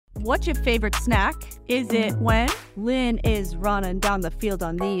What's your favorite snack? Is it when Lynn is running down the field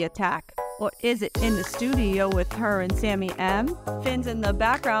on the attack? Or is it in the studio with her and Sammy M? Finn's in the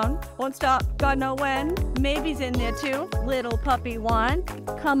background, won't stop, God know when. Maybe's in there too, little puppy one.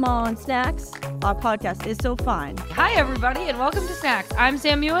 Come on, Snacks. Our podcast is so fine. Hi, everybody, and welcome to Snacks. I'm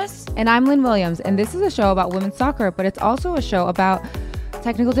Sam Ewis. And I'm Lynn Williams, and this is a show about women's soccer, but it's also a show about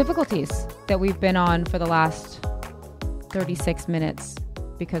technical difficulties that we've been on for the last 36 minutes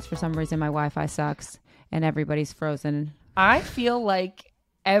because for some reason my Wi-Fi sucks and everybody's frozen. I feel like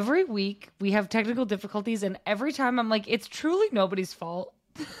every week we have technical difficulties, and every time I'm like, it's truly nobody's fault.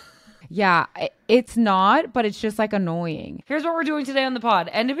 Yeah, it's not, but it's just like annoying. Here's what we're doing today on the pod.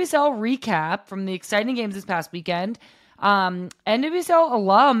 NWSL recap from the exciting games this past weekend. NWSL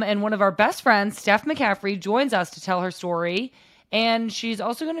alum and one of our best friends, Steph McCaffrey, joins us to tell her story. And she's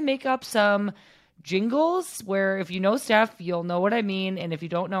also going to make up some jingles where if you know Steph, you'll know what I mean. And if you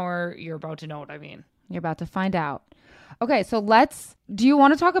don't know her, you're about to know what I mean. You're about to find out. Okay, so do you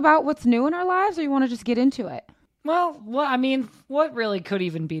want to talk about what's new in our lives, or you want to just get into it? Well, I mean, what really could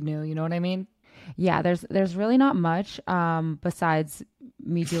even be new? You know what I mean? Yeah, there's really not much besides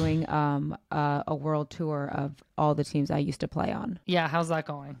me doing a world tour of all the teams I used to play on. Yeah, how's that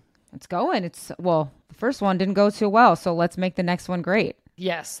going? It's going. The first one didn't go too well, so let's make the next one great.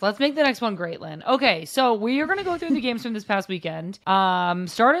 Yes, let's make the next one great, Lynn. Okay, so we are going to go through the games from this past weekend,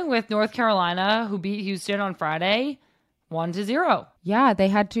 starting with North Carolina, who beat Houston on Friday, 1-0. Yeah, they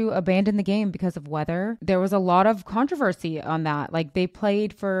had to abandon the game because of weather. There was a lot of controversy on that. Like, they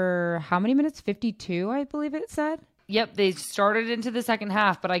played for how many minutes? 52, I believe it said. Yep, they started into the second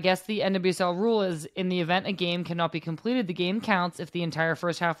half, but I guess the NWSL rule is in the event a game cannot be completed, the game counts if the entire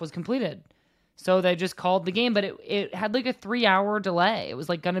first half was completed. So they just called the game, but it had like a 3-hour delay. It was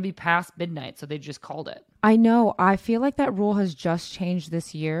like going to be past midnight, so they just called it. I know. I feel like that rule has just changed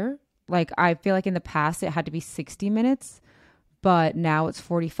this year. Like, I feel like in the past it had to be 60 minutes, but now it's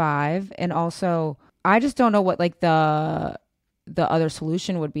 45. And also, I just don't know what like the other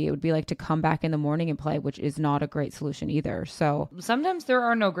solution would be. It would be like to come back in the morning and play, which is not a great solution either. So sometimes there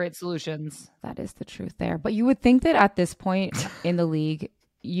are no great solutions. That is the truth there. But you would think that at this point in the league,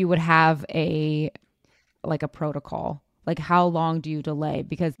 you would have a protocol. Like, how long do you delay?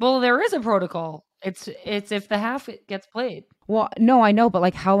 Because there is a protocol. It's if the half gets played. Well, no, I know, but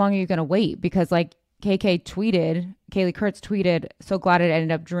like, how long are you going to wait? Because like Kaylee Kurtz tweeted, so glad it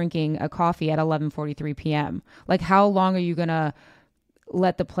ended up drinking a coffee at 11:43 p.m. Like, how long are you going to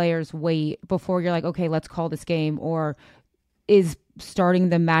let the players wait before you're like, okay, let's call this game? Or is starting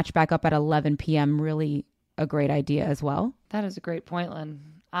the match back up at 11 p.m. really a great idea as well? That is a great point, Lynn.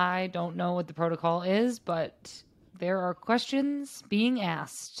 I don't know what the protocol is, but there are questions being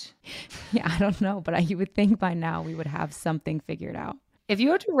asked. Yeah, I don't know, but you would think by now we would have something figured out. If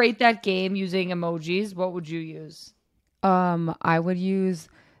you had to rate that game using emojis, what would you use? I would use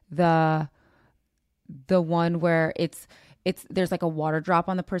the one where there's like a water drop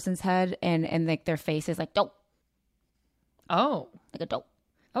on the person's head and like their face is like dope. Oh, like a dope.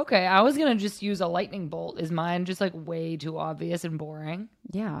 Okay, I was going to just use a lightning bolt. Is mine just like way too obvious and boring?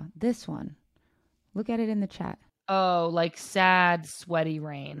 Yeah, this one. Look at it in the chat. Oh, like sad, sweaty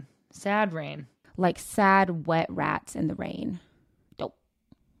rain. Sad rain. Like sad, wet rats in the rain. Dope.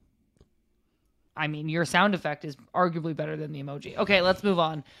 I mean, your sound effect is arguably better than the emoji. Okay, let's move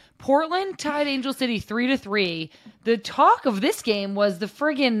on. Portland tied Angel City 3-3. The talk of this game was the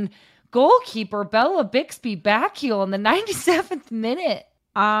friggin' goalkeeper, Bella Bixby, backheel in the 97th minute.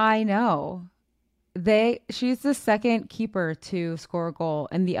 I know. She's the second keeper to score a goal,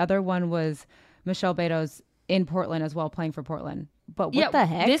 and the other one was Michelle Betos in Portland as well, playing for Portland. But what the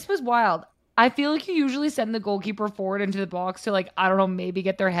heck? This was wild. I feel like you usually send the goalkeeper forward into the box to, like, I don't know, maybe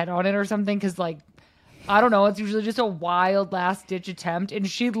get their head on it or something, because, like, I don't know, it's usually just a wild last-ditch attempt, and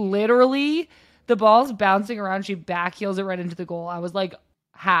she literally, the ball's bouncing around, she backheels it right into the goal. I was like,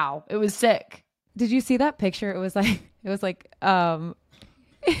 how? It was sick. Did you see that picture? It was like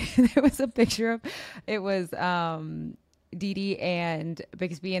there was a picture of it was Didi and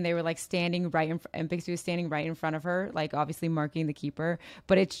Bixby, and they were like standing right and Bixby was standing right in front of her, like obviously marking the keeper.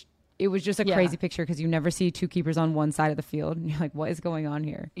 But it was just a crazy picture because you never see two keepers on one side of the field, and you're like, what is going on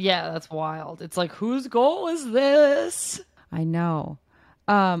here? Yeah, that's wild. It's like, whose goal is this? I know.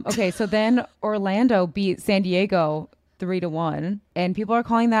 Okay, so then Orlando beat San Diego 3-1, and people are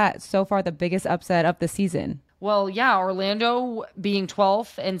calling that so far the biggest upset of the season. Well, yeah, Orlando being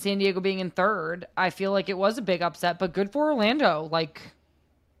 12th and San Diego being in 3rd, I feel like it was a big upset, but good for Orlando. Like,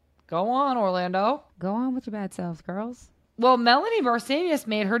 go on, Orlando. Go on with your bad selves, girls. Well, Melanie Barsamius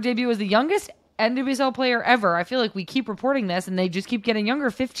made her debut as the youngest NWSL player ever. I feel like we keep reporting this and they just keep getting younger.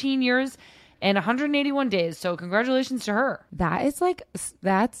 15 years and 181 days. So congratulations to her.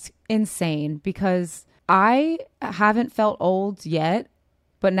 That's insane because I haven't felt old yet.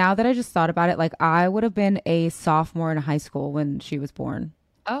 But now that I just thought about it, like I would have been a sophomore in high school when she was born.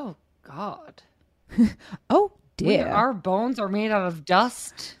 Oh, God. Oh, dear. Our bones are made out of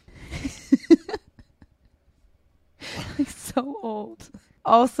dust. So old.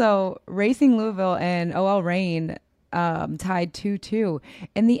 Also, Racing Louisville and OL Reign tied 2-2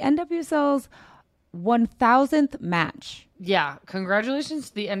 in the NWSL's 1000th match. Yeah, congratulations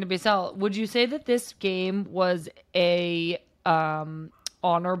to the NWSL. Would you say that this game was a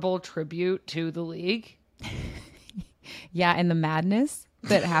honorable tribute to the league? Yeah, and the madness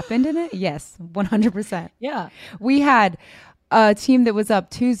that happened in it? Yes, 100%. Yeah. We had a team that was up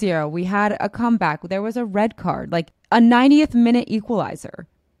 2-0. We had a comeback. There was a red card, like a 90th minute equalizer.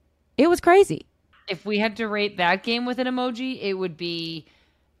 It was crazy. If we had to rate that game with an emoji, it would be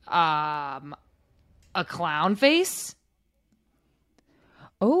a clown face.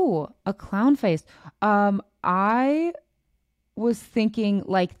 Oh, a clown face. I was thinking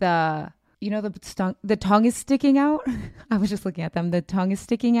like the tongue is sticking out. I was just looking at them. The tongue is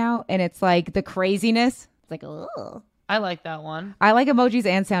sticking out and it's like the craziness. It's like, oh. I like that one. I like emojis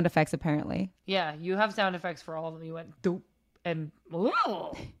and sound effects apparently. Yeah, you have sound effects for all of them. You went doop and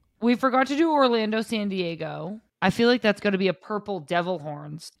ugh. We forgot to do Orlando, San Diego. I feel like that's going to be a purple devil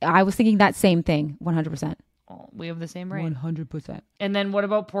horns. I was thinking that same thing, 100%. Oh, we have the same brain. 100%. And then what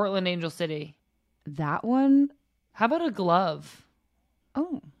about Portland, Angel City? That one. How about a glove?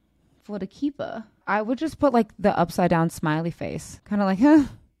 Oh, for the keeper. I would just put like the upside down smiley face. Kind of like, huh,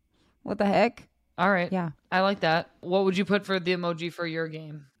 what the heck? All right. Yeah. I like that. What would you put for the emoji for your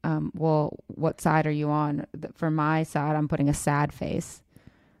game? Well, what side are you on? For my side, I'm putting a sad face.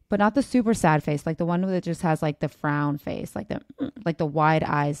 But not the super sad face, like the one that just has like the frown face, like the wide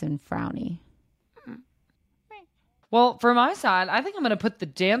eyes and frowny. Well, for my side, I think I'm going to put the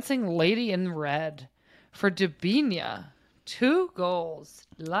dancing lady in red for Dabinia. 2 goals.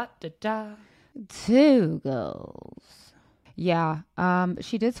 La da da. 2 goals. Yeah.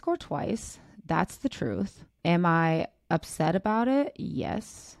 She did score twice. That's the truth. Am I upset about it?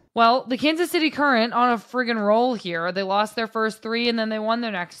 Yes. Well, the Kansas City Current on a friggin' roll here. They lost their first 3 and then they won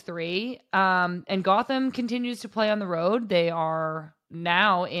their next 3. And Gotham continues to play on the road. They are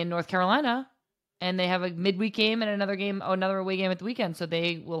now in North Carolina and they have a midweek game and another away game at the weekend. So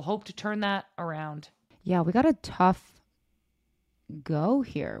they will hope to turn that around. Yeah, we got a tough go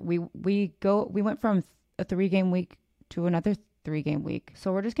here. We went from a 3-game week to another 3-game week.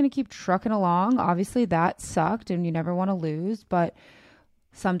 So we're just going to keep trucking along. Obviously that sucked and you never want to lose, but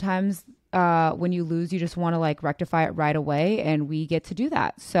sometimes when you lose, you just want to like rectify it right away. And we get to do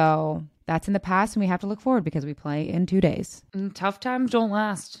that. So that's in the past and we have to look forward because we play in 2 days. And tough times don't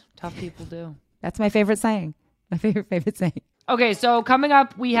last. Tough people do. That's my favorite saying. My favorite saying. Okay, so coming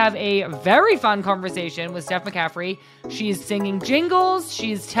up, we have a very fun conversation with Steph McCaffrey. She's singing jingles.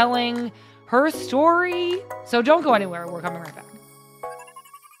 She's telling her story. So don't go anywhere. We're coming right back.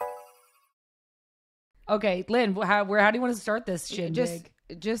 Okay, Lynn, how do you want to start this shindig?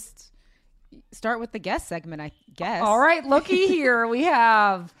 Just start with the guest segment, I guess. All right, looky here. We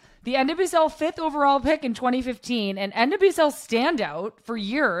have the NWSL 5th overall pick in 2015, an NWSL standout for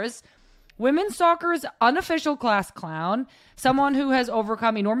years, women's soccer's unofficial class clown, someone who has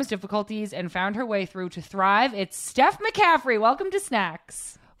overcome enormous difficulties and found her way through to thrive. It's Steph McCaffrey. Welcome to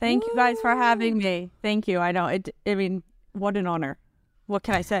Snacks. Thank you guys for having me. Thank you. I know. I mean, what an honor. What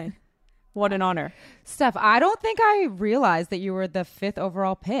can I say? What an honor. Steph, I don't think I realized that you were the 5th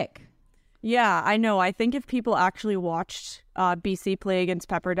overall pick. Yeah, I know. I think if people actually watched BC play against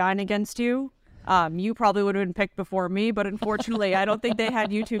Pepperdine against you, you probably would have been picked before me. But unfortunately, I don't think they had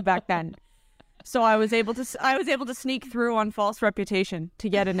YouTube back then. So I was able to sneak through on false reputation to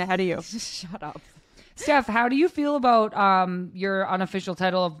get in ahead of you. Shut up. Steph, how do you feel about your unofficial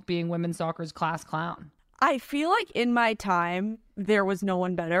title of being women's soccer's class clown? I feel like in my time, there was no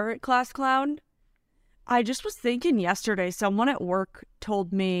one better at class clown. I just was thinking yesterday, someone at work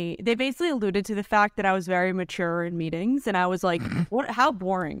told me, they basically alluded to the fact that I was very mature in meetings. And I was like, what? How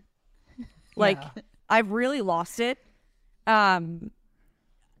boring. Like, yeah. I've really lost it. I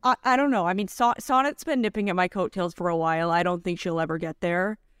don't know. I mean, Sonnet's been nipping at my coattails for a while. I don't think she'll ever get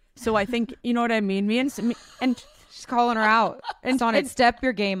there. So I think, you know what I mean? And she's calling her out. And Sonnet, step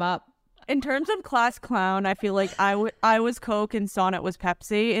your game up. In terms of class clown, I feel like I was Coke and Sonnet was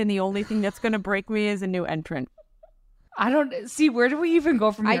Pepsi. And the only thing that's going to break me is a new entrant. I don't see. Where do we even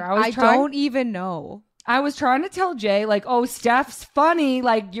go from here? I don't even know. I was trying to tell Jay, like, oh, Steph's funny.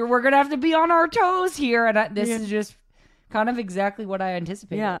 Like, we're going to have to be on our toes here. And this is just kind of exactly what I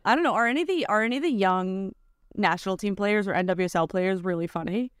anticipated. Yeah. I don't know. Are any of the young national team players or NWSL players really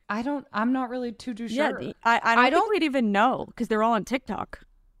funny? I'm not really too sure. Yeah. I don't think we'd even know because they're all on TikTok.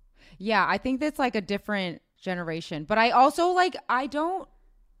 Yeah. I think that's like a different generation. But I also like, I don't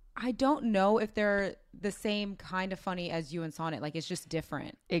know if they're the same kind of funny as you and Sonnet. Like, it's just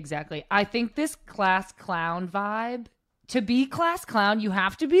different. Exactly. I think this class clown vibe, to be class clown, you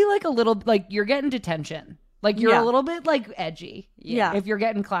have to be like a little, like you're getting detention. Like you're a little bit like edgy. Yeah. If you're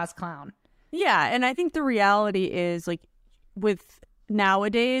getting class clown. Yeah. And I think the reality is like with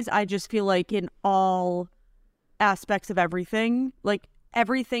nowadays, I just feel like in all aspects of everything, like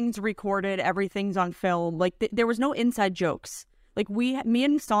everything's recorded, everything's on film. Like there was no inside jokes. Like me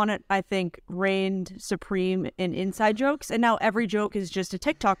and Sonnet, I think, reigned supreme in inside jokes. And now every joke is just a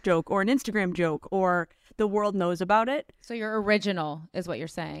TikTok joke or an Instagram joke or the world knows about it. So you're original is what you're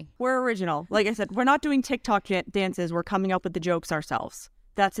saying. We're original. Like I said, we're not doing TikTok dances. We're coming up with the jokes ourselves.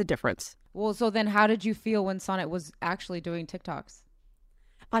 That's a difference. Well, so then how did you feel when Sonnet was actually doing TikToks?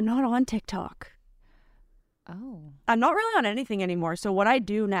 I'm not on TikTok. Oh. I'm not really on anything anymore. So what I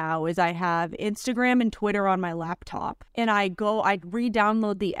do now is I have Instagram and Twitter on my laptop. And I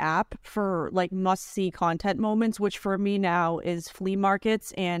re-download the app for like must-see content moments, which for me now is flea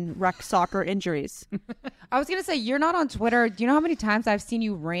markets and rec soccer injuries. I was going to say, you're not on Twitter. Do you know how many times I've seen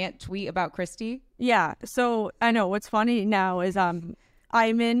you tweet about Christy? Yeah. So I know what's funny now is I'm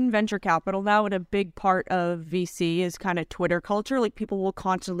in venture capital now, and a big part of VC is kind of Twitter culture. Like people will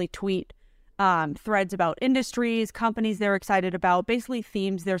constantly tweet threads about industries, companies they're excited about, basically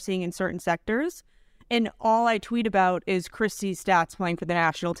themes they're seeing in certain sectors. And all I tweet about is Christy's stats playing for the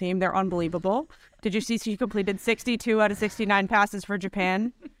national team. They're unbelievable. Did you see she completed 62 out of 69 passes for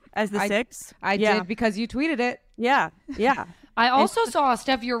Japan as the six? I did because you tweeted it. Yeah. I also saw,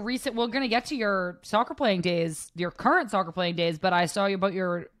 Steph, your recent, we're going to get to your soccer playing days, your current soccer playing days, but I saw you about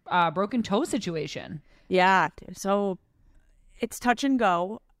your broken toe situation. Yeah. So it's touch and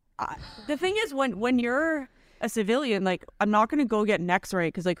go. The thing is, when you're a civilian, like, I'm not going to go get an x-ray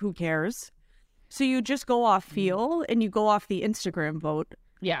because, like, who cares? So you just go off feel and you go off the Instagram vote.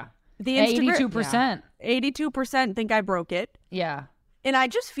 Yeah. The Instagram, 82%. 82% think I broke it. Yeah. And I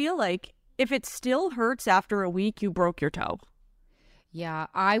just feel like if it still hurts after a week, you broke your toe. Yeah.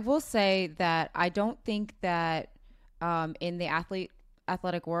 I will say that I don't think that in the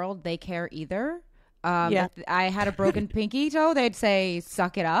athletic world, they care either. If I had a broken pinky toe, they'd say,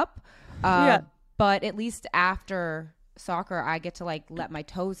 suck it up. But at least after soccer, I get to like let my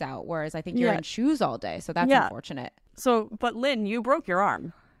toes out. Whereas I think you're in shoes all day. So that's unfortunate. So, but Lynn, you broke your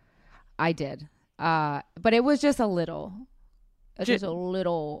arm. I did. But it was just a little,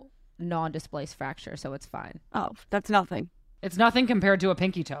 non-displaced fracture. So it's fine. Oh, that's nothing. It's nothing compared to a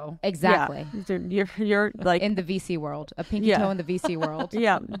pinky toe. Exactly. Yeah. You're like in the VC world, a pinky toe in the VC world.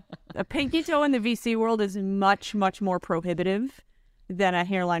 Yeah. A pinky toe in the VC world is much, much more prohibitive than a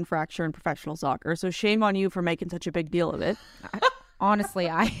hairline fracture in professional soccer. So shame on you for making such a big deal of it. Honestly,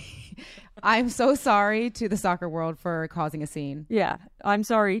 I'm so sorry to the soccer world for causing a scene. Yeah, I'm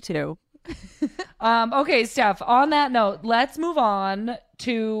sorry too. Okay, Steph, on that note, let's move on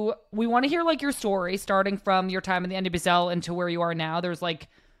to, we want to hear like your story starting from your time in the NWSL into where you are now. There's like,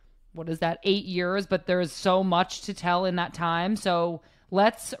 what is that, 8 years, but there's so much to tell in that time. So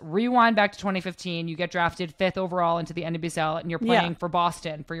let's rewind back to 2015. You get drafted 5th overall into the NWSL and you're playing for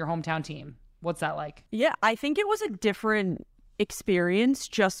Boston for your hometown team. What's that like? Yeah, I think it was a different experience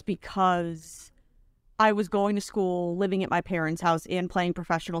just because I was going to school, living at my parents' house, and playing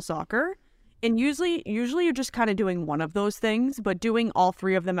professional soccer. And usually you're just kind of doing one of those things, but doing all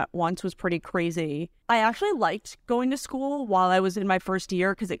three of them at once was pretty crazy. I actually liked going to school while I was in my first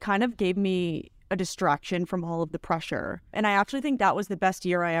year because it kind of gave me a distraction from all of the pressure. And I actually think that was the best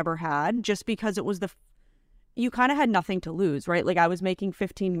year I ever had, just because it was you kind of had nothing to lose, right? Like I was making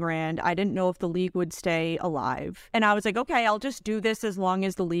 15 grand. I didn't know if the league would stay alive. And I was like, okay, I'll just do this as long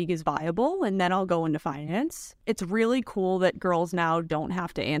as the league is viable, and then I'll go into finance. It's really cool that girls now don't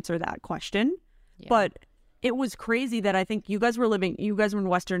have to answer that question. Yeah. But it was crazy that I think you guys were in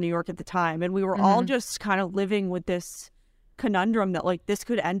Western New York at the time, and we were all just kind of living with this conundrum that like this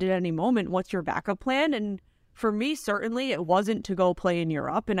could end at any moment. What's your backup plan? And for me, certainly, it wasn't to go play in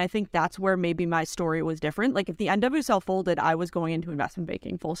Europe. And I think that's where maybe my story was different. Like if the NWSL folded, I was going into investment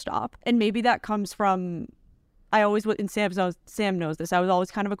banking, full stop. And maybe that comes from, and Sam knows this, I was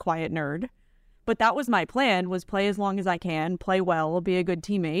always kind of a quiet nerd. But that was my plan, was play as long as I can, play well, be a good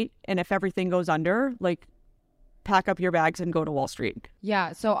teammate. And if everything goes under, like pack up your bags and go to Wall Street.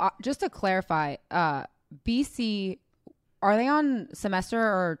 Yeah. So just to clarify, BC, are they on semester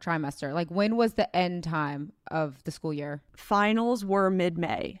or trimester? Like, when was the end time of the school year? Finals were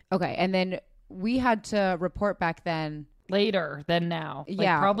mid-May. Okay. And then we had to report back then. Later than now. Like,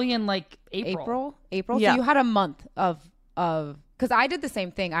 Yeah. probably in like April. Yeah. So you had a month of because I did the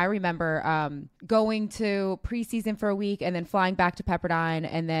same thing. I remember going to preseason for a week and then flying back to Pepperdine.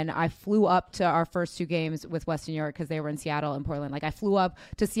 And then I flew up to our first 2 games with Western New York because they were in Seattle and Portland. Like, I flew up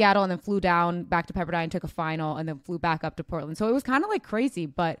to Seattle and then flew down back to Pepperdine, took a final, and then flew back up to Portland. So it was kind of like crazy.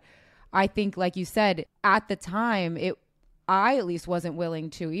 But I think, like you said, at the time, I at least wasn't willing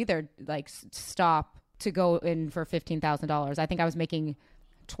to either like stop to go in for $15,000. I think I was making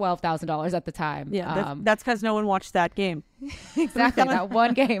 $12,000 at the time. Yeah, that's because no one watched that game. Exactly, that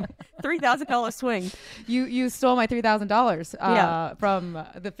one game. $3,000 swing. You stole my $3,000 from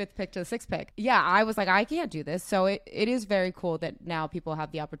the 5th pick to the 6th pick. Yeah, I was like, I can't do this. So it is very cool that now people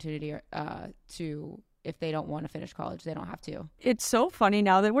have the opportunity to, if they don't want to finish college, they don't have to. It's so funny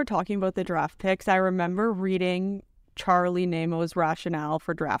now that we're talking about the draft picks. I remember reading Charlie Namo's rationale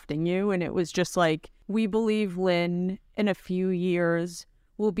for drafting you, and it was just like, we believe Lynn in a few years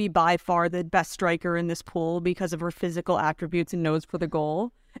will be by far the best striker in this pool because of her physical attributes and nose for the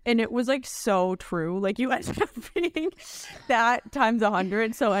goal. And it was like so true. Like, you ended up being that times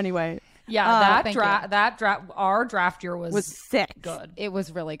 100. So anyway, yeah, that draft, our draft year was sick. Good. It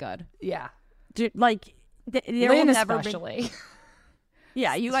was really good. Yeah, dude, like there Lynn will never especially.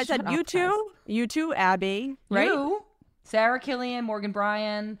 Yeah, you guys had you two, Abby, right? You, Sarah Killian, Morgan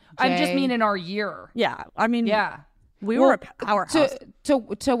Bryan. I just mean in our year. Yeah, I mean, yeah. We were a powerhouse.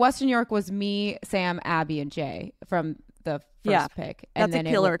 To Western New York was me, Sam, Abby, and Jay from the first pick. And that's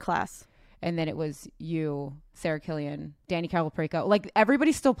a killer class. And then it was you, Sarah Killian, Danny Carol-Perico. Like,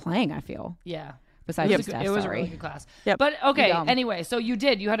 everybody's still playing, I feel. Yeah. Besides it was a really good class. Yep. But okay, anyway, so you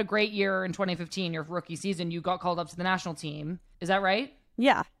had a great year in 2015, your rookie season. You got called up to the national team. Is that right?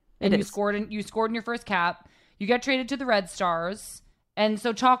 Yeah. And you scored in your first cap. You got traded to the Red Stars. And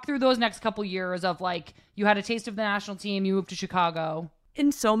so talk through those next couple years of, like, you had a taste of the national team, you moved to Chicago.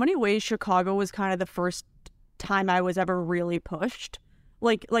 In so many ways, Chicago was kind of the first time I was ever really pushed.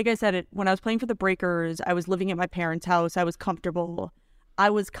 Like I said, when I was playing for the Breakers, I was living at my parents' house. I was comfortable. I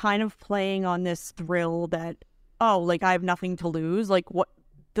was kind of playing on this thrill that, I have nothing to lose. Like, what,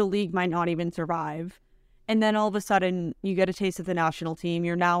 the league might not even survive. And then all of a sudden, you get a taste of the national team.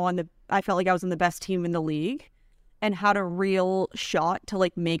 You're now I felt like I was on the best team in the league and had a real shot to,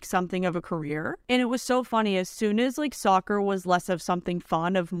 like, make something of a career. And it was so funny. As soon as, like, soccer was less of something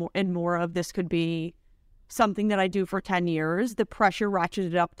fun and more of this could be something that I do for 10 years, the pressure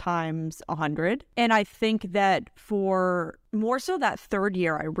ratcheted up times 100. And I think that for more so that third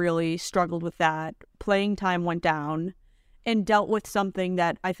year, I really struggled with that. Playing time went down and dealt with something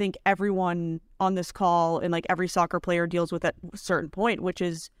that I think everyone on this call and, like, every soccer player deals with at a certain point, which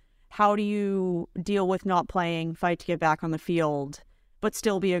is, how do you deal with not playing, fight to get back on the field, but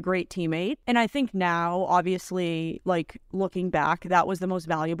still be a great teammate? And I think now, obviously, like, looking back, that was the most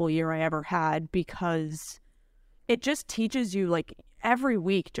valuable year I ever had, because it just teaches you, like, every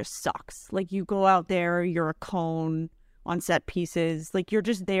week just sucks. Like, you go out there, you're a cone on set pieces. Like, you're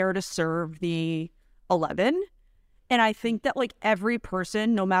just there to serve the 11. And I think that, like, every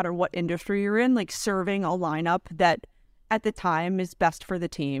person, no matter what industry you're in, like, serving a lineup that at the time is best for the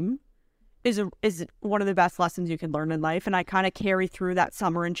team is one of the best lessons you can learn in life. And I kind of carry through that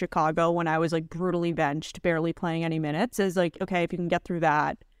summer in Chicago when I was, like, brutally benched, barely playing any minutes, is like, okay, if you can get through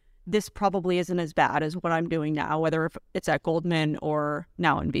that, this probably isn't as bad as what I'm doing now, whether it's at Goldman or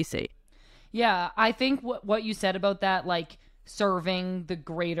now in BC. Yeah, I think what you said about that, like, serving the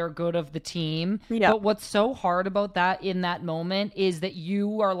greater good of the team. Yeah. But what's so hard about that in that moment is that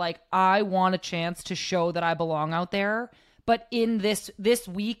you are like, I want a chance to show that I belong out there. But in this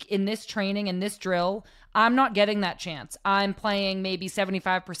week, in this training, in this drill, I'm not getting that chance. I'm playing maybe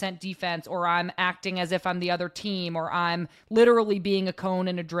 75% defense, or I'm acting as if I'm the other team, or I'm literally being a cone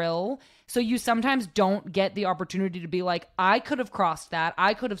in a drill. So you sometimes don't get the opportunity to be like, I could have crossed that.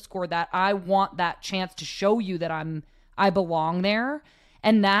 I could have scored that. I want that chance to show you that I belong there.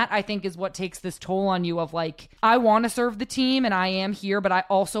 And that, I think, is what takes this toll on you of, like, I want to serve the team and I am here, but I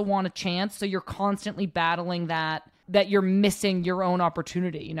also want a chance. So you're constantly battling that you're missing your own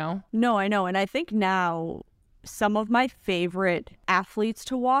opportunity, you know? No, I know. And I think now some of my favorite athletes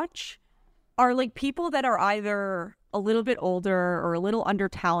to watch are, like, people that are either a little bit older or a little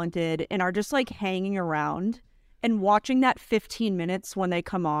under-talented and are just, like, hanging around and watching that 15 minutes when they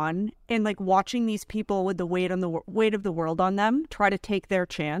come on, and, like, watching these people with the weight of the world on them try to take their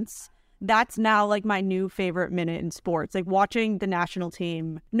chance. that's now like my new favorite minute in sports. Like watching the national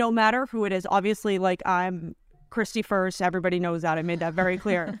team, no matter who it is, obviously like I'm Christy first. Everybody knows that. I made that very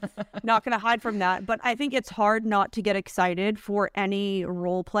clear. Not going to hide from that. But I think it's hard not to get excited for any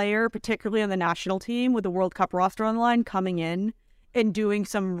role player, particularly on the national team with the World Cup roster on the line, coming in and doing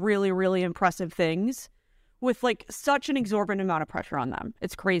some really, really impressive things with like such an exorbitant amount of pressure on them.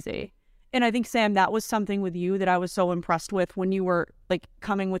 It's crazy. And I think, Sam, that was something with you that I was so impressed with when you were like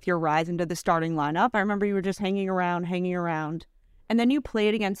coming with your rise into the starting lineup. I remember you were just hanging around. And then you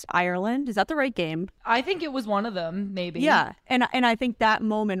played against Ireland. Is that the right game? I think it was one of them, maybe. Yeah. And I think that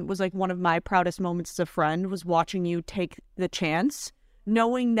moment was like one of my proudest moments as a friend, was watching you take the chance,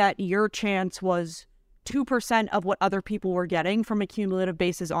 knowing that your chance was 2% of what other people were getting from a cumulative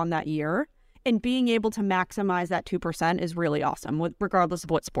basis on that year. And being able to maximize that 2% is really awesome, regardless of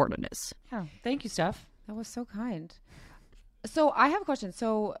what sport it is. Yeah. Thank you, Steph. That was so kind. So I have a question.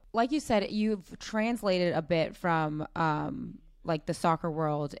 So like you said, you've translated a bit from like the soccer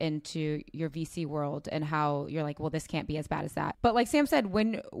world into your VC world, and how you're like, well, this can't be as bad as that. But like Sam said,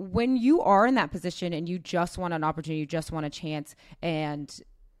 when you are in that position and you just want an opportunity, you just want a chance, and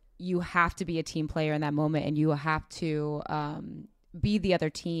you have to be a team player in that moment, and you have to be the other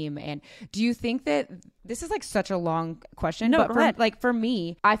team. And do you think that this is like such a long question? No, but for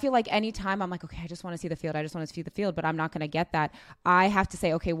me, I feel like anytime I'm like, okay, I just want to see the field, but I'm not going to get that. I have to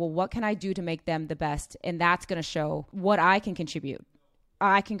say, okay, well, what can I do to make them the best? And that's going to show what I can contribute.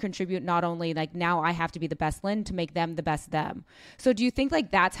 I can contribute not only like now I have to be the best Lynn to make them the best them. So do you think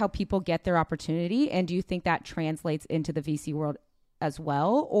like that's how people get their opportunity? And do you think that translates into the VC world as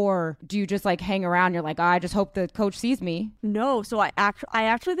well? Or do you just like hang around? You're like, oh, I just hope the coach sees me. No. So I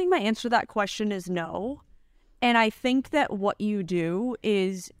actually think my answer to that question is no. And I think that what you do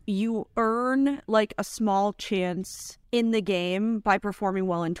is you earn like a small chance in the game by performing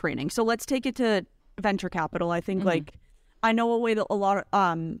well in training. So let's take it to venture capital. I think like I know a way that a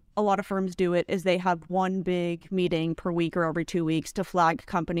lot of firms do it is they have one big meeting per week or every 2 weeks to flag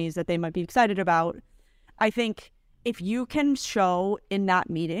companies that they might be excited about. I think if you can show in that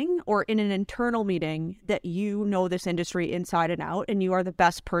meeting or in an internal meeting that you know this industry inside and out, and you are the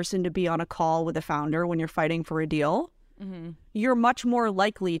best person to be on a call with a founder when you're fighting for a deal, you're much more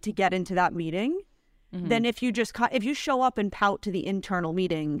likely to get into that meeting than if you show up and pout to the internal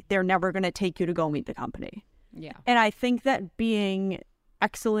meeting. They're never going to take you to go meet the company. Yeah. And I think that being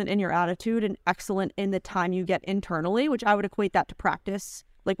excellent in your attitude and excellent in the time you get internally, which I would equate that to practice,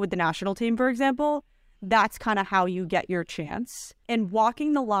 like with the national team, for example, that's kind of how you get your chance. And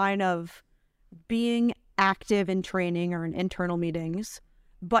walking the line of being active in training or in internal meetings,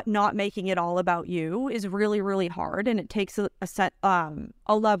 but not making it all about you is really, really hard. And it takes a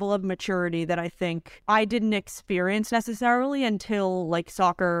level of maturity that I think I didn't experience necessarily until like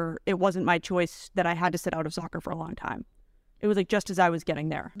soccer. It wasn't my choice that I had to sit out of soccer for a long time. It was like just as I was getting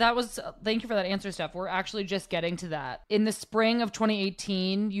there. Thank you for that answer, Steph. We're actually just getting to that. In the spring of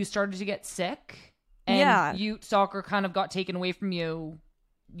 2018, you started to get sick. And soccer kind of got taken away from you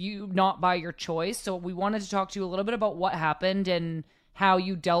not by your choice. So we wanted to talk to you a little bit about what happened and how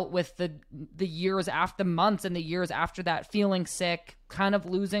you dealt with the years after, the months and the years after that, feeling sick, kind of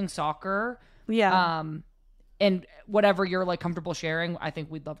losing soccer. Yeah. And whatever you're like comfortable sharing, I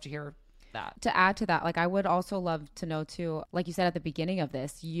think we'd love to hear that. To add to that, like I would also love to know too, like you said at the beginning of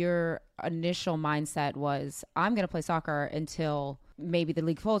this, your initial mindset was, I'm going to play soccer until maybe the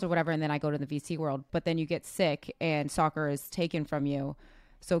league folds or whatever, and then I go to the VC world. But then you get sick and soccer is taken from you.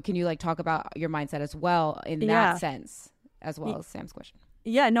 So can you like talk about your mindset as well in that sense, as well as Sam's question?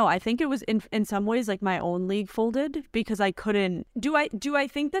 Yeah, no, I think it was in some ways like my own league folded because I couldn't. Do I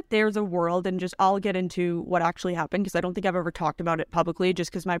think that there's a world, and just I'll get into what actually happened because I don't think I've ever talked about it publicly just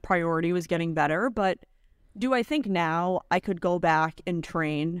because my priority was getting better. But do I think now I could go back and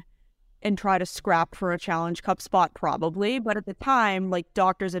train and try to scrap for a Challenge Cup spot? Probably. But at the time, like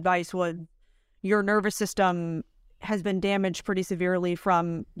doctor's advice was your nervous system has been damaged pretty severely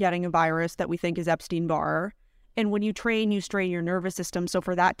from getting a virus that we think is Epstein-Barr. And when you train, you strain your nervous system. So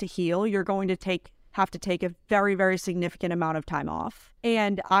for that to heal, you're going to have to take a very, very significant amount of time off.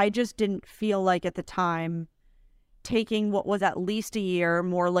 And I just didn't feel like at the time taking what was at least a year,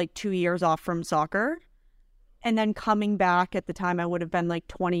 more like 2 years off from soccer, and then coming back at the time I would have been like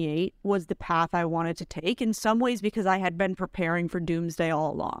 28 was the path I wanted to take. In some ways because I had been preparing for doomsday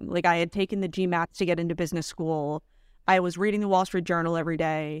all along. Like I had taken the GMAT to get into business school. I was reading the Wall Street Journal every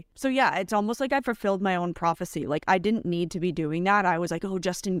day. So yeah, it's almost like I fulfilled my own prophecy. Like I didn't need to be doing that. I was like, oh,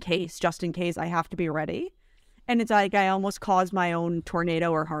 just in case, I have to be ready. And it's like I almost caused my own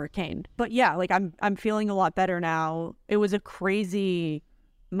tornado or hurricane. But yeah, like I'm feeling a lot better now. It was a crazy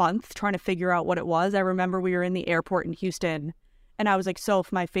month trying to figure out what it was. I remember we were in the airport in Houston and I was like,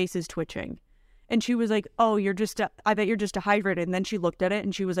 Soph, my face is twitching. And she was like, oh, I bet you're just dehydrated. And then she looked at it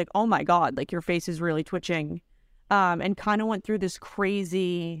and she was like, oh my God, like your face is really twitching. And kind of went through this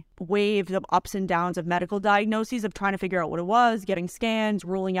crazy wave of ups and downs of medical diagnoses of trying to figure out what it was, getting scans,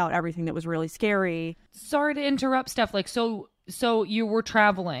 ruling out everything that was really scary. Sorry to interrupt, Steph. Like, so you were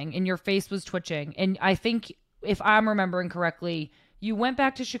traveling and your face was twitching. And I think if I'm remembering correctly, you went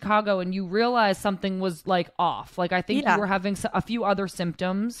back to Chicago and you realized something was like off. Like, I think you were having a few other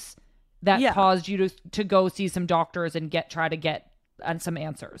symptoms that caused you to go see some doctors and try to get some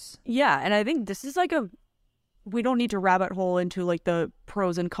answers. Yeah. And I think this is like we don't need to rabbit hole into like the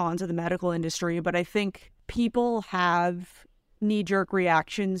pros and cons of the medical industry, but I think people have knee-jerk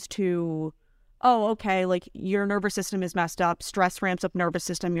reactions to, oh, okay, like your nervous system is messed up, stress ramps up nervous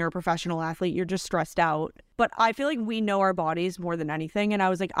system, you're a professional athlete, you're just stressed out. But I feel like we know our bodies more than anything. And I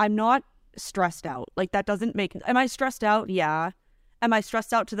was like, I'm not stressed out. Like that doesn't am I stressed out? Yeah. Am I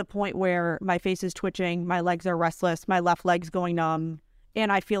stressed out to the point where my face is twitching, my legs are restless, my left leg's going numb,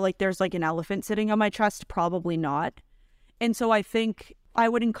 and I feel like there's like an elephant sitting on my chest? Probably not. And so I think I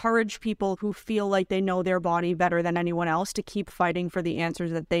would encourage people who feel like they know their body better than anyone else to keep fighting for the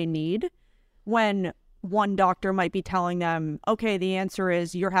answers that they need, when one doctor might be telling them, okay, the answer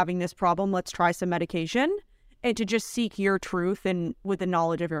is you're having this problem, let's try some medication, and to just seek your truth and with the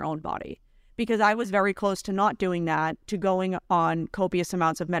knowledge of your own body. Because I was very close to not doing that, to going on copious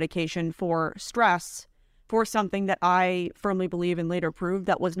amounts of medication for stress, for something that I firmly believe and later proved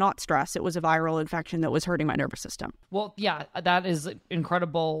that was not stress. It was a viral infection that was hurting my nervous system. Well, yeah, that is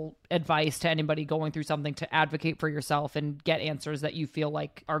incredible advice to anybody going through something, to advocate for yourself and get answers that you feel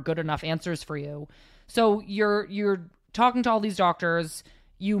like are good enough answers for you. So you're talking to all these doctors.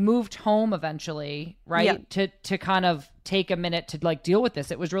 You moved home eventually, right? Yeah. To kind of take a minute to like deal with this.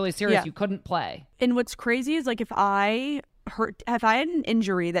 It was really serious. Yeah. You couldn't play. And what's crazy is like if I had an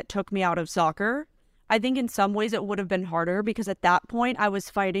injury that took me out of soccer, I think in some ways it would have been harder, because at that point I was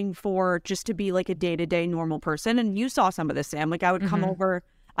fighting for just to be like a day-to-day normal person. And you saw some of this, Sam. Like I would come over,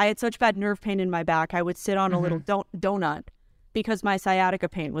 I had such bad nerve pain in my back. I would sit on a little donut because my sciatica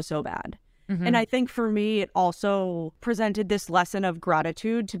pain was so bad. And I think for me, it also presented this lesson of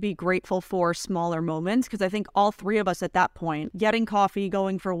gratitude, to be grateful for smaller moments. Because I think all three of us at that point, getting coffee,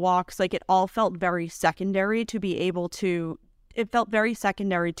 going for walks, like it all felt very secondary to be able to, it felt very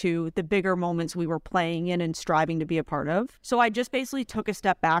secondary to the bigger moments we were playing in and striving to be a part of. So I just basically took a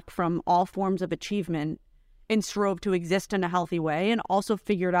step back from all forms of achievement and strove to exist in a healthy way, and also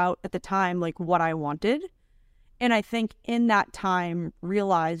figured out at the time like what I wanted. And I think in that time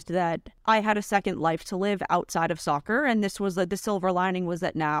realized that I had a second life to live outside of soccer. And this was the silver lining, was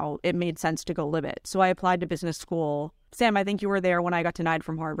that now it made sense to go live it. So I applied to business school. Sam, I think you were there when I got denied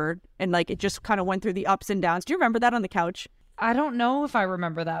from Harvard. And like it just kind of went through the ups and downs. Do you remember that on the couch? I don't know if I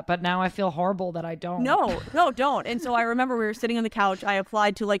remember that, but now I feel horrible that I don't. No, don't. And so I remember we were sitting on the couch. I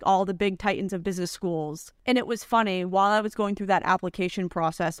applied to like all the big titans of business schools. And it was funny, while I was going through that application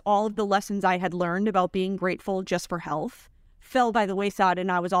process, all of the lessons I had learned about being grateful just for health fell by the wayside, and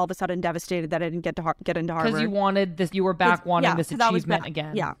I was all of a sudden devastated that I didn't get into Harvard. Because you wanted this, you were back wanting this achievement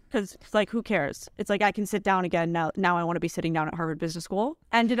again. Yeah, because it's like, who cares? It's like I can sit down again now. Now I want to be sitting down at Harvard Business School.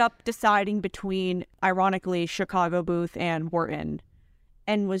 Ended up deciding between, ironically, Chicago Booth and Wharton,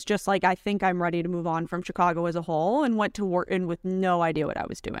 and was just like, I think I'm ready to move on from Chicago as a whole, and went to Wharton with no idea what I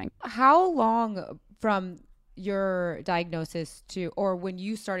was doing. How long from your diagnosis to, or when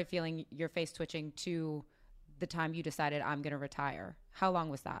you started feeling your face twitching, to the time you decided I'm going to retire? How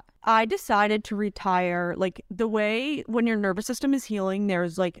long was that? I decided to retire, like the way when your nervous system is healing,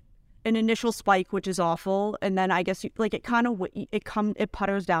 there's like an initial spike, which is awful. And then I guess it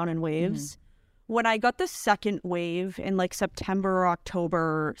putters down in waves. When I got the second wave in like September or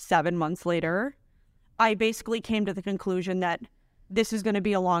October, 7 months later, I basically came to the conclusion that this is going to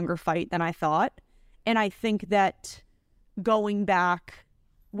be a longer fight than I thought. And I think that going back,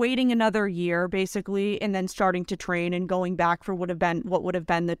 waiting another year basically, and then starting to train and going back for what would have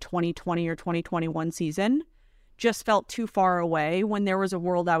been the 2020 or 2021 season just felt too far away, when there was a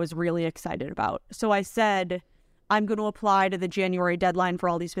world I was really excited about. So I said, I'm going to apply to the January deadline for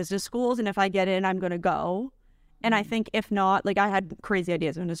all these business schools, and if I get in, I'm going to go. And I think if not, like I had crazy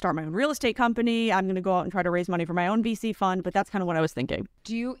ideas. I'm going to start my own real estate company. I'm going to go out and try to raise money for my own VC fund, but that's kind of what I was thinking.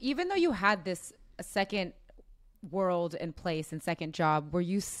 Do you, even though you had this second world and place and second job, were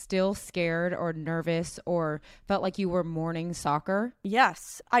you still scared or nervous or felt like you were mourning soccer?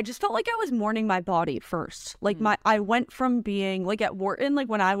 Yes. I just felt like I was mourning my body first. Like I went from being like at Wharton, like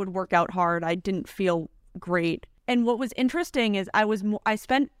when I would work out hard, I didn't feel great. And what was interesting is I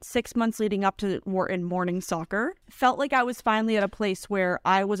spent 6 months leading up to in morning soccer. Felt like I was finally at a place where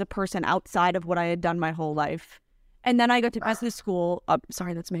I was a person outside of what I had done my whole life. And then I got to business school.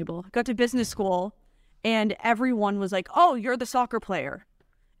 Sorry, that's Mabel. Got to business school, and everyone was like, "Oh, you're the soccer player."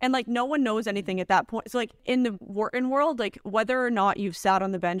 And like no one knows anything at that point. So like in the Wharton world, like whether or not you've sat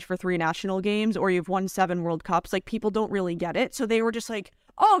on the bench for 3 national games or you've won 7 World Cups, like people don't really get it. So they were just like,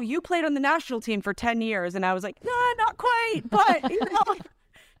 "Oh, you played on the national team for 10 years." And I was like, "Nah, not quite." But,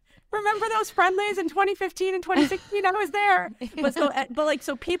 remember those friendlies in 2015 and 2016? I was there.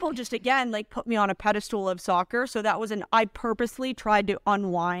 So people just, again, like put me on a pedestal of soccer. So that was I purposely tried to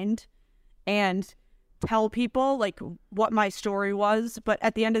unwind and tell people like what my story was, but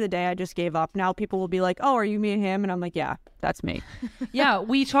at the end of the day I just gave up. Now people will be like, "Oh, are you me and him?" And I'm like, "Yeah, that's me." Yeah,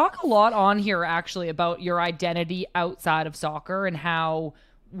 we talk a lot on here actually about your identity outside of soccer and how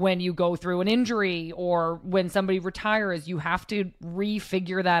when you go through an injury or when somebody retires, you have to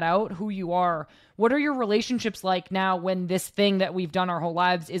refigure that out, who you are. What are your relationships like now when this thing that we've done our whole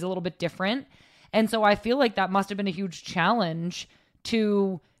lives is a little bit different? And so I feel like that must have been a huge challenge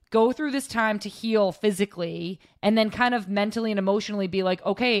to go through this time to heal physically and then kind of mentally and emotionally be like,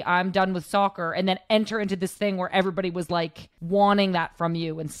 "Okay, I'm done with soccer," and then enter into this thing where everybody was like wanting that from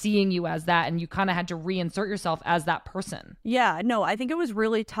you and seeing you as that, and you kind of had to reinsert yourself as that person. Yeah, no, I think it was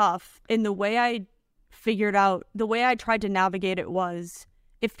really tough. In the way I tried to navigate it was,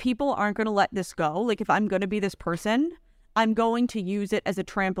 if people aren't going to let this go, like if I'm going to be this person, I'm going to use it as a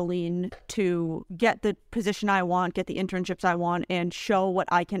trampoline to get the position I want, get the internships I want, and show what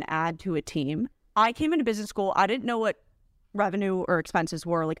I can add to a team. I came into business school. I didn't know what revenue or expenses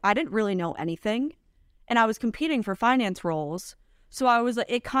were. Like, I didn't really know anything. And I was competing for finance roles. So I was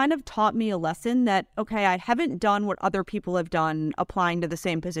like, it kind of taught me a lesson that, okay, I haven't done what other people have done applying to the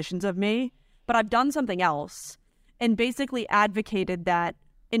same positions of me, but I've done something else, and basically advocated that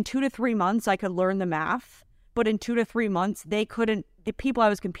in 2 to 3 months I could learn the math. But in 2 to 3 months, the people I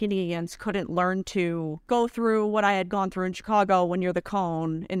was competing against couldn't learn to go through what I had gone through in Chicago when you're the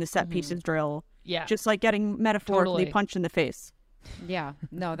cone in the set pieces drill. Yeah. Just like getting metaphorically punched in the face. Yeah.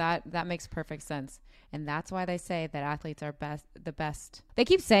 No, that makes perfect sense. And that's why they say that athletes are the best. They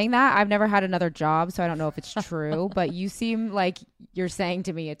keep saying that. I've never had another job, so I don't know if it's true, but you seem like you're saying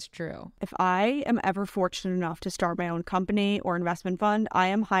to me it's true. If I am ever fortunate enough to start my own company or investment fund, I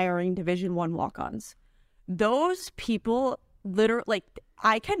am hiring Division I walk-ons. Those people literally, like,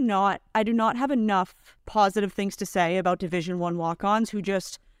 I do not have enough positive things to say about Division I walk-ons who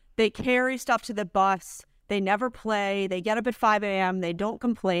just, they carry stuff to the bus, they never play, they get up at 5 a.m., they don't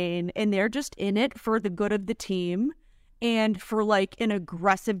complain, and they're just in it for the good of the team and for like an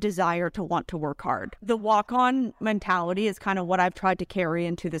aggressive desire to want to work hard. The walk-on mentality is kind of what I've tried to carry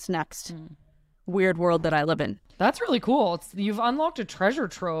into this next weird world that I live in. That's really cool. You've unlocked a treasure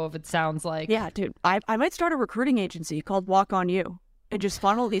trove, it sounds like. Yeah, dude. I might start a recruiting agency called Walk On You and just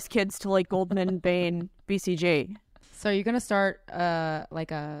funnel these kids to like Goldman, Bain, BCG. So are you going to start like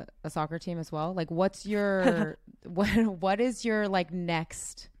a soccer team as well? Like what's your what is your like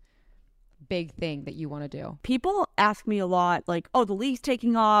next big thing that you want to do? People ask me a lot like, "Oh, the league's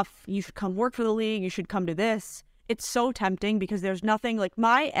taking off. You should come work for the league. You should come to this." It's so tempting because there's nothing, like,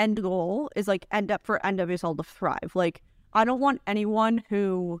 my end goal is like for NWSL to thrive. Like, I don't want anyone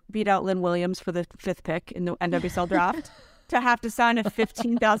who beat out Lynn Williams for the 5th pick in the NWSL draft to have to sign a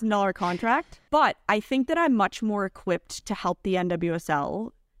 $15,000 contract. But I think that I'm much more equipped to help the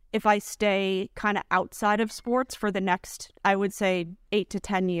NWSL if I stay kind of outside of sports for the next, I would say, 8 to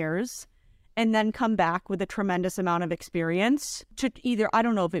 10 years, and then come back with a tremendous amount of experience to either, I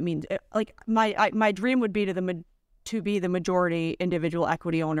don't know if it means, like, my dream would be to be the majority individual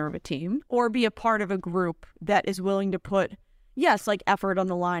equity owner of a team, or be a part of a group that is willing to put, yes, like effort on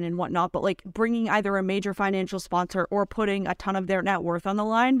the line and whatnot, but like bringing either a major financial sponsor or putting a ton of their net worth on the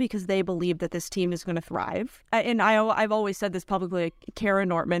line because they believe that this team is going to thrive. And I've always said this publicly, like, Kara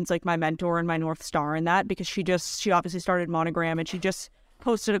Nortman's like my mentor and my North Star in that, because she obviously started Monogram, and she just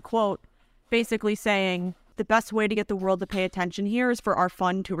posted a quote basically saying, the best way to get the world to pay attention here is for our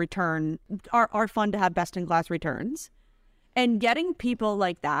fund to return, our fund to have best-in-class returns. And getting people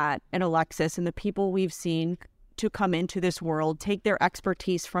like that, and Alexis, and the people we've seen to come into this world, take their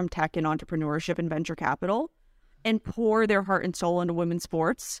expertise from tech and entrepreneurship and venture capital, and pour their heart and soul into women's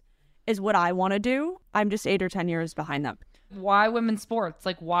sports, is what I want to do. I'm just 8 or 10 years behind them. Why women's sports?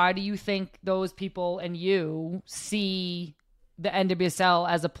 Like, why do you think those people and you see the NWSL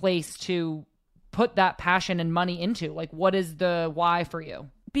as a place to put that passion and money into? Like, what is the why for you?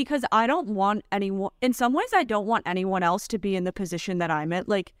 Because I don't want anyone, in some ways I don't want anyone else to be in the position that I'm at.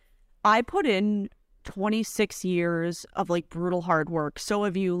 Like, I put in 26 years of like brutal hard work. So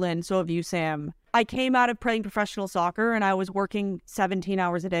have you, Lynn. So have you, Sam. I came out of playing professional soccer and I was working 17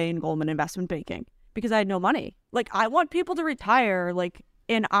 hours a day in Goldman investment banking because I had no money. Like, I want people to retire, like,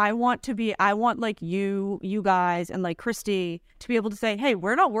 and I want like you guys and like Christy to be able to say, hey,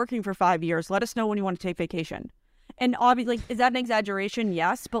 we're not working for 5 years. Let us know when you want to take vacation. And obviously, like, is that an exaggeration?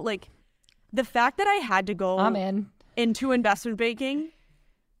 Yes. But like the fact that I had to go into investment banking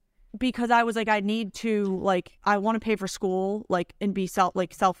because I was like, I need to, like, I want to pay for school, like, and be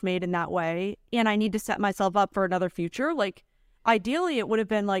self-made in that way. And I need to set myself up for another future. Like, ideally, it would have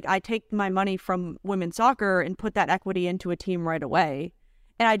been like, I take my money from women's soccer and put that equity into a team right away.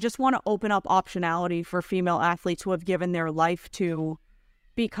 And I just want to open up optionality for female athletes who have given their life to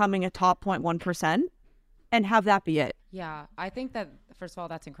becoming a top 0.1% and have that be it. Yeah, I think that, first of all,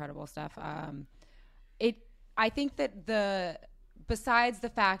 that's incredible stuff. I think that besides the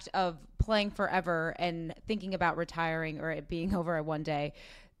fact of playing forever and thinking about retiring or it being over at one day,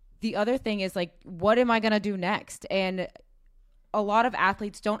 the other thing is like, what am I going to do next? And a lot of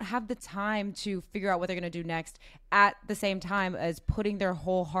athletes don't have the time to figure out what they're going to do next at the same time as putting their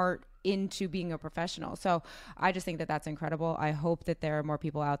whole heart into being a professional. So I just think that that's incredible. I hope that there are more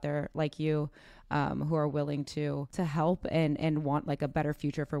people out there like you who are willing to help and want like a better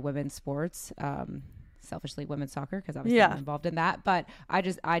future for women's sports. Selfishly women's soccer, because obviously I'm involved in that. But I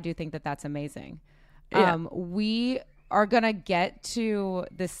do think that that's amazing. Yeah. We are going to get to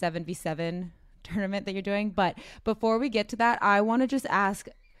the 7v7 tournament that you're doing. But before we get to that, I want to just ask,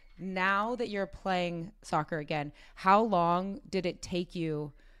 now that you're playing soccer again, how long did it take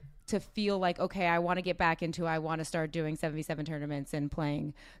you to feel like, okay, I want to get back into, I want to start doing 7v7 tournaments and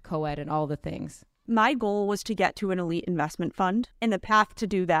playing co-ed and all the things? My goal was to get to an elite investment fund. And the path to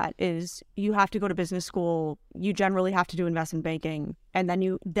do that is you have to go to business school. You generally have to do investment banking. And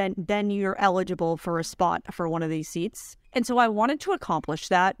then you're eligible for a spot for one of these seats. And so I wanted to accomplish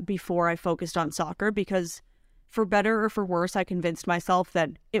that before I focused on soccer, because for better or for worse, I convinced myself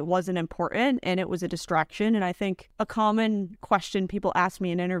that it wasn't important and it was a distraction. And I think a common question people ask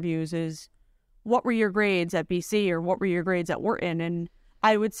me in interviews is, what were your grades at BC or what were your grades at Wharton? And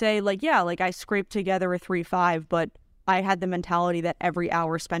I would say, like, yeah, like I scraped together a 3.5, but I had the mentality that every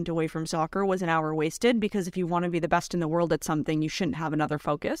hour spent away from soccer was an hour wasted, because if you want to be the best in the world at something, you shouldn't have another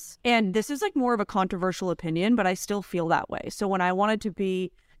focus. And this is like more of a controversial opinion, but I still feel that way. So when I wanted to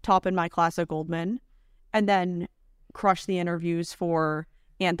be top in my class at Goldman and then crush the interviews for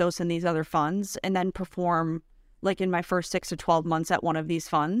Anthos and these other funds and then perform like in my first 6 to 12 months at one of these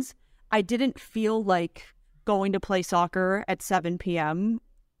funds, I didn't feel like going to play soccer at 7 p.m.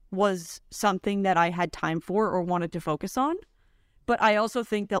 was something that I had time for or wanted to focus on. But I also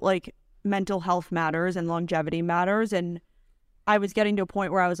think that like mental health matters and longevity matters. And I was getting to a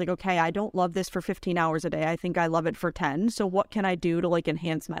point where I was like, okay, I don't love this for 15 hours a day. I think I love it for 10. So what can I do to like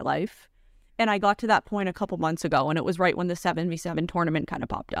enhance my life? And I got to that point a couple months ago, and it was right when the 7v7 tournament kind of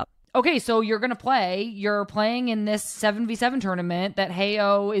popped up. Okay, so you're playing in this 7v7 tournament that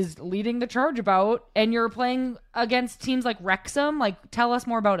Heyo is leading the charge about, and you're playing against teams like Wrexham. Like, tell us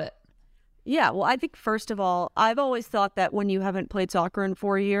more about it. Yeah, well, I think first of all, I've always thought that when you haven't played soccer in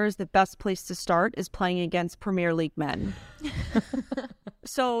 4 years, the best place to start is playing against Premier League men.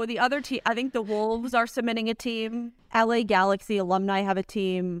 So the other team, I think the Wolves are submitting a team. LA Galaxy alumni have a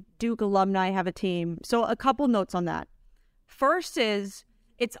team. Duke alumni have a team. So a couple notes on that. First is,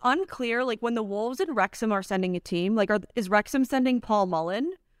 it's unclear, like when the Wolves and Wrexham are sending a team, like is Wrexham sending Paul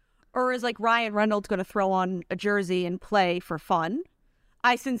Mullen? Or is like Ryan Reynolds going to throw on a jersey and play for fun?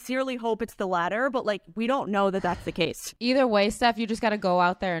 I sincerely hope it's the latter, but like we don't know that that's the case. Either way, Steph, you just got to go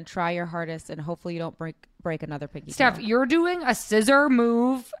out there and try your hardest, and hopefully you don't break another piggy. Steph, you're doing a scissor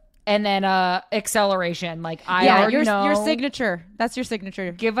move and then acceleration. Like I already know. Your signature. That's your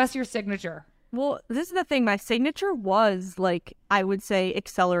signature. Give us your signature. Well, this is the thing. My signature was like, I would say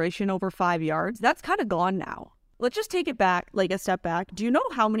acceleration over 5 yards. That's kind of gone now. Let's just take it back, like a step back. Do you know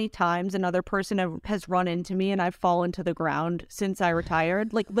how many times another person has run into me and I've fallen to the ground since I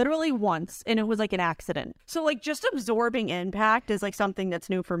retired? Like literally once, and it was like an accident. So like just absorbing impact is like something that's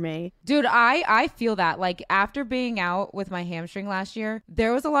new for me. Dude, I feel that. Like after being out with my hamstring last year,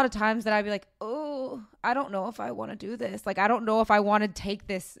 there was a lot of times that I'd be like, oh, I don't know if I want to do this. Like I don't know if I want to take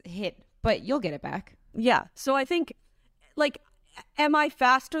this hit, but you'll get it back. Yeah. So I think like, am I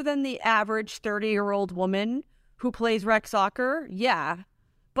faster than the average 30-year-old woman who plays rec soccer? Yeah.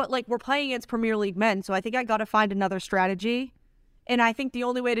 But like we're playing against Premier League men, so I think I got to find another strategy. And I think the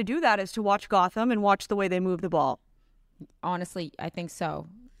only way to do that is to watch Gotham and watch the way they move the ball. Honestly, I think so.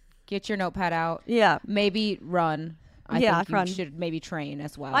 Get your notepad out. Yeah. Maybe run. I think you should maybe train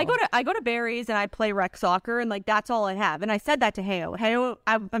as well. I go to Barry's and I play rec soccer, and like that's all I have. And I said that to Heo. Heo,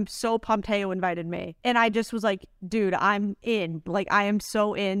 I'm so pumped Heo invited me. And I just was like, dude, I'm in. Like, I am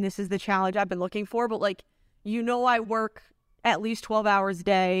so in. This is the challenge I've been looking for. But like, I work at least 12 hours a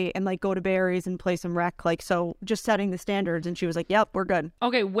day and like go to Barry's and play some rec. Like, so just setting the standards. And she was like, yep, we're good.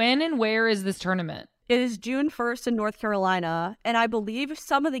 Okay, when and where is this tournament? It is June 1st in North Carolina. And I believe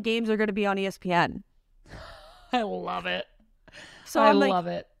some of the games are going to be on ESPN. I love it. So I love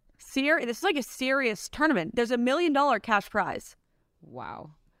it. This is like a serious tournament. There's $1 million cash prize.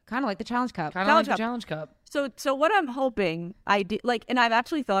 Wow. Kind of like the Challenge Cup. Kind of like the Challenge Cup. So what I'm hoping I did, like, and I've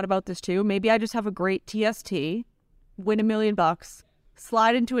actually thought about this too. Maybe I just have a great TST, win $1 million,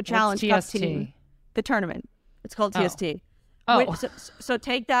 slide into a Challenge Cup team. The tournament. It's called TST. Oh. So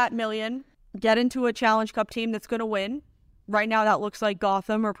take that $1 million, get into a Challenge Cup team that's going to win. Right now that looks like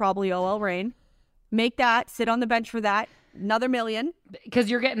Gotham or probably OL Reign. Make that, sit on the bench for that, another $1 million. Because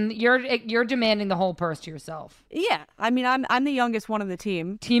you're demanding the whole purse to yourself. Yeah. I mean, I'm the youngest one on the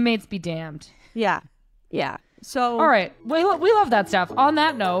team. Teammates be damned. Yeah. Yeah. So. All right. We love that stuff. On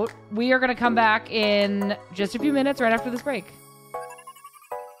that note, we are going to come back in just a few minutes right after this break.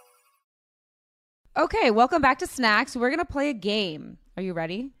 Okay, welcome back to Snacks. We're going to play a game. Are you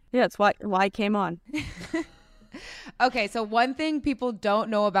ready? Yeah, it's why I came on. Okay, so one thing people don't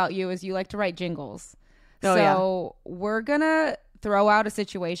know about you is you like to write jingles. We're going to throw out a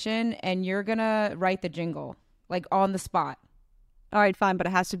situation and you're going to write the jingle, like on the spot. All right, fine, but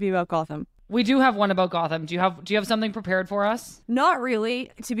it has to be about Gotham. We do have one about Gotham. Do you have something prepared for us? Not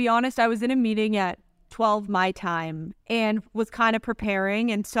really. To be honest, I was in a meeting at 12 my time and was kind of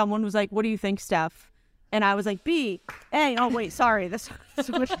preparing, and someone was like, what do you think, Steph? And I was like, B, A. Oh, wait, sorry.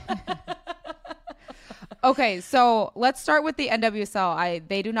 Okay, so let's start with the NWSL.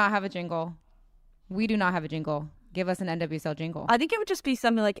 They do not have a jingle. We do not have a jingle. Give us an NWSL jingle. I think it would just be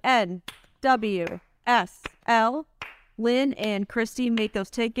something like NWSL. Lynn and Christy make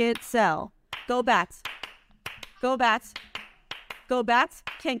those tickets sell. Go Bats. Go Bats. Go Bats.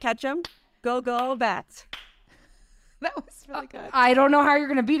 Can't catch them. Go Bats. That was really good. I don't know how you're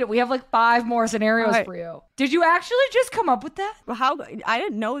going to beat it. We have like 5 more scenarios for you. Did you actually just come up with that? Well, how? I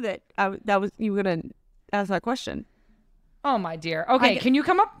didn't know that you were going to ask that question. Oh my dear. Okay, can you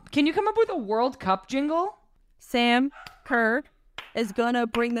come up with a World Cup jingle? Sam Kerr is going to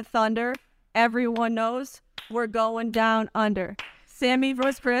bring the thunder. Everyone knows we're going down under. Sammy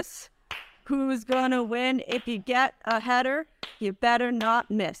Rosbris, who's going to win? If you get a header, you better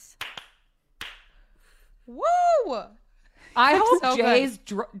not miss. Woo! I hope Jay's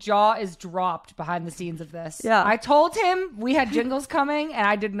jaw is dropped behind the scenes of this. Yeah. I told him we had jingles coming, and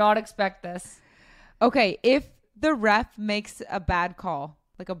I did not expect this. Okay, if the ref makes a bad call,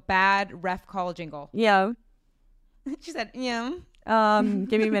 like a bad ref call jingle. Yeah. She said, yeah.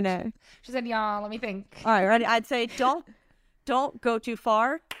 Give me a minute. She said, yeah, let me think. All right, ready? I'd say don't go too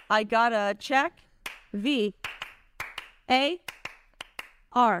far. I gotta check. V A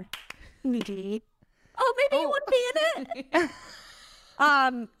R. Oh, maybe you wouldn't be in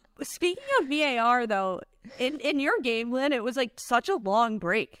it. Speaking of VAR though, in your game, Lynn, it was like such a long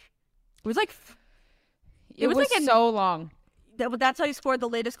break. It was like so long. That's how you scored the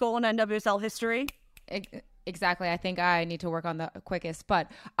latest goal in NWSL history. Exactly. I think I need to work on the quickest,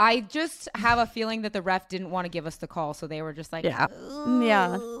 but I just have a feeling that the ref didn't want to give us the call, so they were just like, yeah,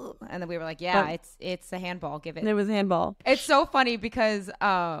 and then we were like, yeah, it's a handball. Give it. It was a handball. It's so funny because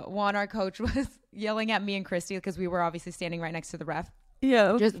Juan, our coach, was yelling at me and Christy because we were obviously standing right next to the ref.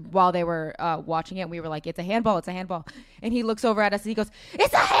 Yeah. Just while they were watching it, we were like, it's a handball, it's a handball. And he looks over at us and he goes,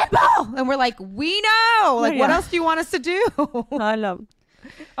 it's a handball. And we're like, we know. Like, what else do you want us to do? I know.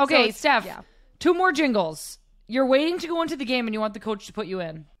 Okay, so Steph, 2 more jingles. You're waiting to go into the game and you want the coach to put you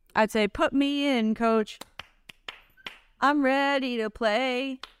in. I'd say, put me in, coach. I'm ready to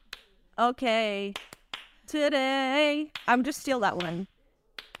play. Okay. Today. I'm just steal that one.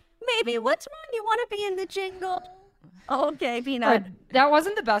 Maybe what's wrong? You want to be in the jingle? Okay, Peanut. That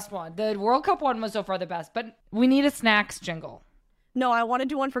wasn't the best one. The World Cup one was so far the best, but we need a snacks jingle. No, I want to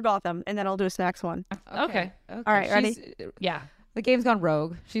do one for Gotham, and then I'll do a snacks one. Okay. All right, ready? Yeah. The game's gone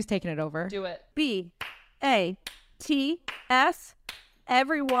rogue. She's taking it over. Do it. B-A-T-S.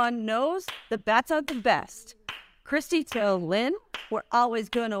 Everyone knows the Bats are the best. Christy to Lynn, we're always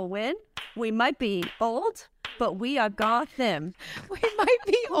going to win. We might be old, but we are Gotham. We might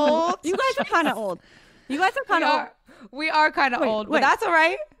be old. You guys are kind of old. You guys are kind of old. We are kind of old, but that's all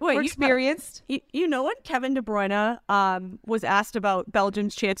right. We're experienced. You know what? Kevin De Bruyne was asked about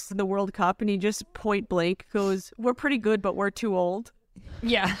Belgium's chances in the World Cup, and he just point blank goes, we're pretty good, but we're too old.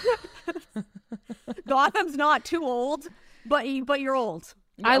 Yeah. Gotham's not too old, but you're old.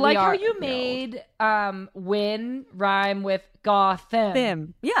 I like how you made win rhyme with Gotham.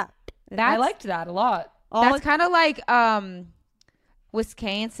 Them. Yeah. I liked that a lot. That's kind of like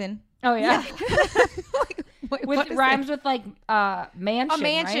Wisconsin. Oh yeah. Wait, with rhymes with like mansion. A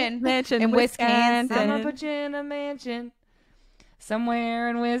mansion. Right? Mansion in Wisconsin. I'm gonna put you in a mansion somewhere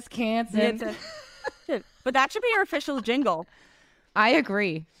in Wisconsin. But that should be our official jingle. I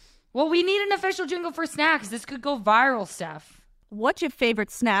agree. Well, we need an official jingle for snacks. This could go viral, Steph. What's your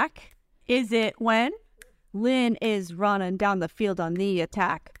favorite snack? Is it when Lynn is running down the field on the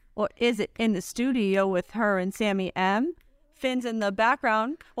attack? Or is it in the studio with her and Sammy M? Finn's in the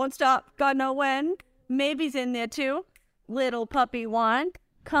background. Won't stop, God know when. Maybe's in there too. Little puppy one.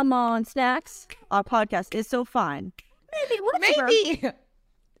 Come on, snacks. Our podcast is so fine. Maybe.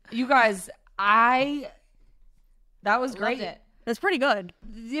 You guys, that was great. Loved it. That's pretty good.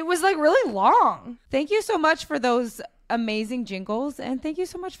 It was like really long. Thank you so much for those amazing jingles, and thank you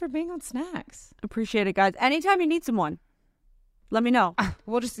so much for being on Snacks. Appreciate it, guys. Anytime you need someone, let me know.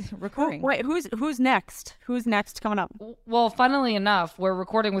 We'll just recording. Wait, who's next? Who's next coming up? Well, funnily enough, we're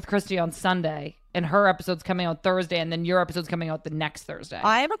recording with Christy on Sunday, and her episode's coming out Thursday, and then your episode's coming out the next Thursday.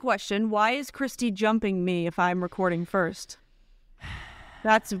 I have a question. Why is Christy jumping me if I'm recording first?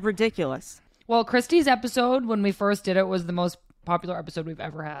 That's ridiculous. Well, Christy's episode, when we first did it, was the most popular episode we've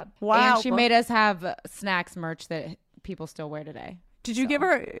ever had. Wow. And she made us have Snacks merch that people still wear today. Did you give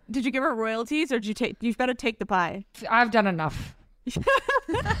her royalties, or you've got to take the pie? I've done enough.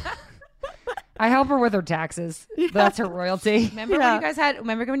 I help her with her taxes. That's her royalty. Remember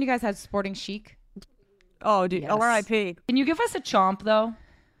when you guys had Sporting Chic? Oh, dude. Yes. R.I.P. Can you give us a chomp though?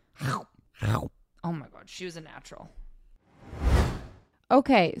 Oh my God, she was a natural.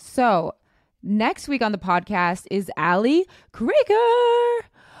 Okay, so next week on the podcast is Allie Krieger.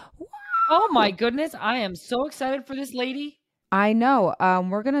 Oh my goodness, I am so excited for this lady. I know.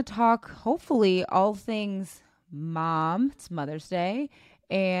 We're going to talk, hopefully, all things mom. It's Mother's Day.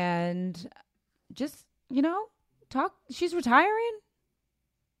 And just, talk. She's retiring.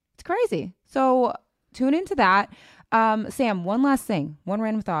 It's crazy. So tune into that. Sam, one last thing. One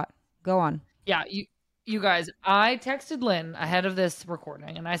random thought. Go on. Yeah, you guys, I texted Lynn ahead of this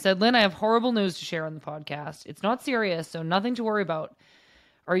recording, and I said, Lynn, I have horrible news to share on the podcast. It's not serious, so nothing to worry about.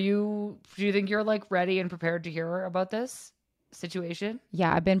 Do you think you're like ready and prepared to hear about this situation?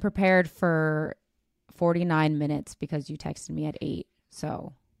 Yeah, I've been prepared for 49 minutes because you texted me at 8.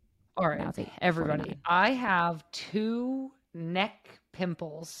 So, all right, everybody, I have 2 neck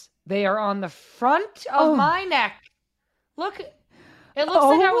pimples. They are on the front of my neck. Look, it looks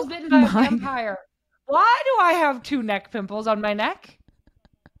like I was bitten by a vampire. Why do I have 2 neck pimples on my neck?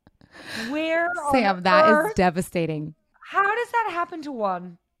 Where Sam, that is devastating. How does that happen to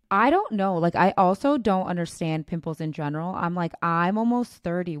one? I don't know. Like, I also don't understand pimples in general. I'm like, I'm almost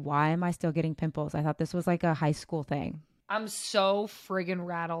 30. Why am I still getting pimples? I thought this was like a high school thing. I'm so friggin'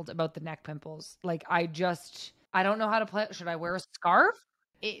 rattled about the neck pimples. Like, I don't know how to play. Should I wear a scarf?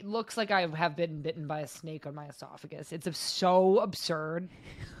 It looks like I have been bitten by a snake on my esophagus. It's so absurd.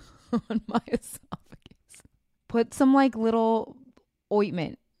 On my esophagus. Put some like little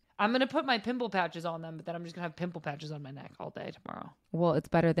ointment. I'm going to put my pimple patches on them, but then I'm just going to have pimple patches on my neck all day tomorrow. Well, it's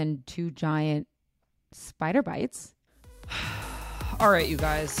better than 2 giant spider bites. All right, you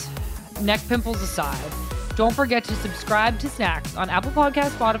guys. Neck pimples aside, don't forget to subscribe to Snacks on Apple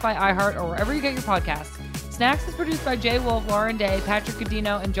Podcasts, Spotify, iHeart, or wherever you get your podcasts. Snacks is produced by Jay Wolf, Lauren Day, Patrick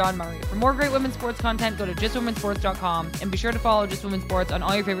Godino, and John Murray. For more great women's sports content, go to justwomensports.com and be sure to follow Just Women's Sports on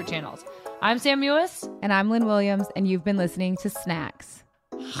all your favorite channels. I'm Sam Mewis. And I'm Lynn Williams, and you've been listening to Snacks.